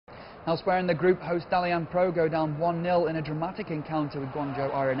Elsewhere in the group, host Dalian Pro go down 1-0 in a dramatic encounter with Guangzhou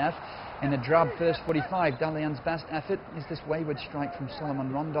R&F. In a drab first 45, Dalian's best effort is this wayward strike from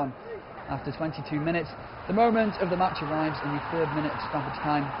Solomon Rondon. After 22 minutes, the moment of the match arrives in the 3rd minute of stoppage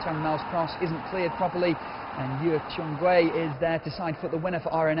time. Tong Mao's cross isn't cleared properly, and Ye Chugui is there to side-foot the winner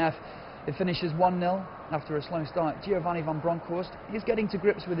for R&F. It finishes 1-0 after a slow start. Giovanni van Bronckhorst is getting to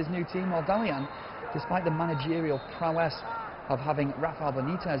grips with his new team, while Dalian, despite the managerial prowess of having Rafa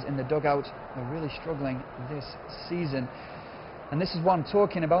Benitez in the dugout, are really struggling this season. And this is what I'm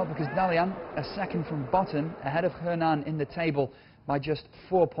talking about, because Dalian are second from bottom, ahead of Henan in the table by just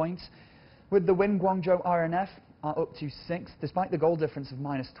 4 points. With the win, Guangzhou R&F are up to 6th, despite the goal difference of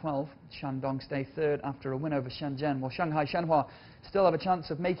 -12. Shandong stay 3rd after a win over Shenzhen, while Shanghai Shenhua still have a chance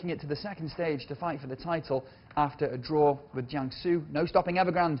of making it to the 2nd stage to fight for the title after a draw with Jiangsu. No stopping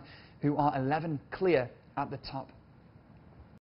Evergrande, who are 11 clear at the top.